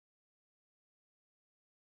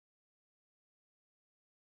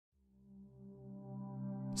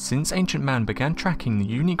Since ancient man began tracking the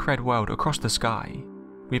unique red world across the sky,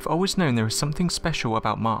 we've always known there is something special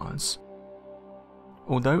about Mars.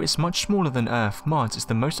 Although it's much smaller than Earth, Mars is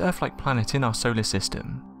the most Earth-like planet in our solar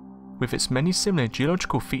system, with its many similar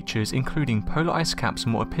geological features including polar ice caps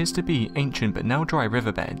and what appears to be ancient but now dry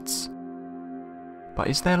riverbeds. But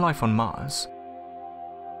is there life on Mars?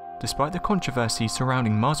 Despite the controversy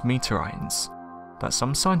surrounding Mars meteorites, that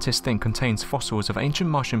some scientists think contains fossils of ancient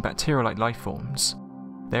Martian bacterial-like life forms,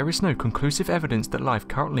 there is no conclusive evidence that life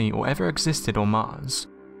currently or ever existed on Mars.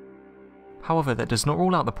 However, that does not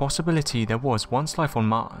rule out the possibility there was once life on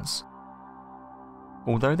Mars.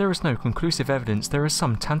 Although there is no conclusive evidence, there are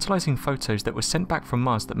some tantalizing photos that were sent back from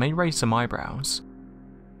Mars that may raise some eyebrows.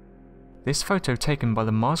 This photo taken by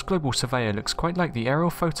the Mars Global Surveyor looks quite like the aerial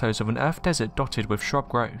photos of an Earth desert dotted with shrub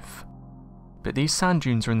growth. But these sand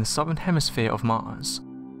dunes are in the southern hemisphere of Mars.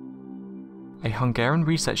 A Hungarian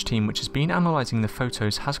research team which has been analysing the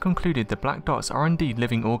photos has concluded the black dots are indeed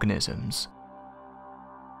living organisms.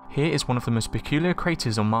 Here is one of the most peculiar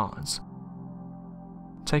craters on Mars.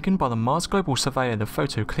 Taken by the Mars Global Surveyor, the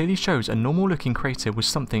photo clearly shows a normal looking crater with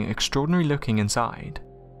something extraordinary looking inside.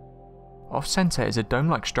 Off centre is a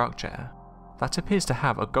dome-like structure that appears to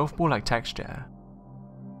have a golf ball-like texture.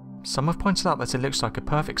 Some have pointed out that it looks like a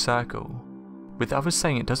perfect circle, with others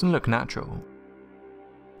saying it doesn't look natural.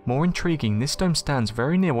 More intriguing, this dome stands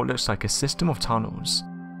very near what looks like a system of tunnels.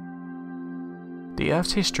 The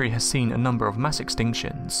Earth's history has seen a number of mass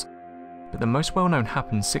extinctions, but the most well-known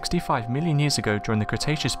happened 65 million years ago during the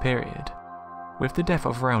Cretaceous period, with the death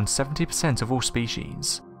of around 70% of all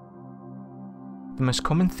species. The most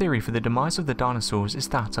common theory for the demise of the dinosaurs is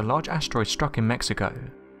that a large asteroid struck in Mexico,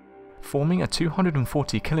 forming a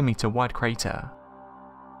 240-kilometer wide crater.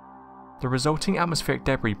 The resulting atmospheric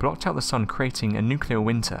debris blocked out the sun, creating a nuclear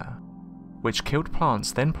winter, which killed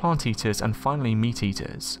plants, then plant-eaters, and finally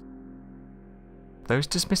meat-eaters. Those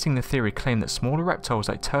dismissing the theory claim that smaller reptiles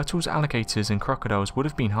like turtles, alligators, and crocodiles would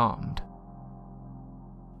have been harmed.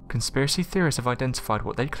 Conspiracy theorists have identified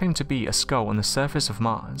what they claim to be a skull on the surface of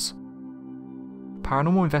Mars.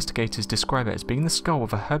 Paranormal investigators describe it as being the skull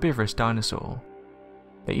of a herbivorous dinosaur.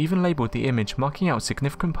 They even labelled the image, marking out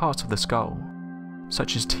significant parts of the skull,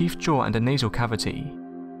 such as teeth, jaw, and a nasal cavity.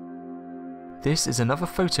 This is another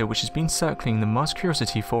photo which has been circling the Mars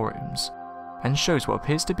Curiosity forums, and shows what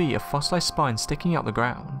appears to be a fossilized spine sticking out the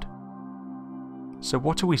ground. So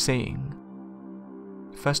what are we seeing?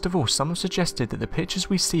 First of all, some have suggested that the pictures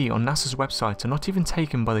we see on NASA's website are not even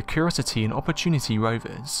taken by the Curiosity and Opportunity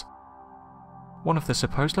rovers. One of the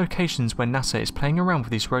supposed locations where NASA is playing around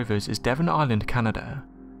with these rovers is Devon Island, Canada.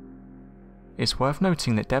 It's worth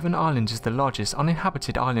noting that Devon Island is the largest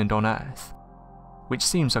uninhabited island on Earth, which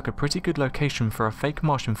seems like a pretty good location for a fake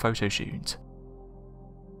Martian photoshoot.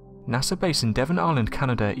 NASA base in Devon Island,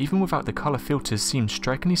 Canada, even without the colour filters, seems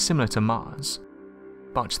strikingly similar to Mars.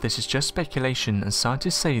 But this is just speculation, and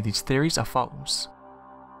scientists say these theories are false.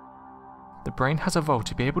 The brain has evolved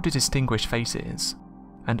to be able to distinguish faces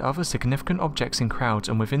and other significant objects in crowds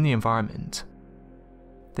and within the environment.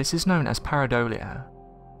 This is known as Pareidolia,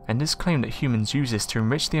 and is claimed that humans use this to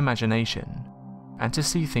enrich the imagination and to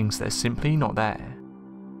see things that are simply not there.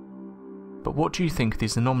 But what do you think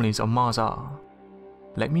these anomalies on Mars are?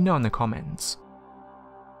 Let me know in the comments.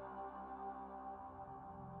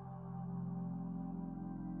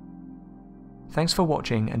 Thanks for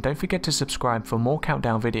watching, and don't forget to subscribe for more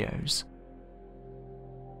countdown videos.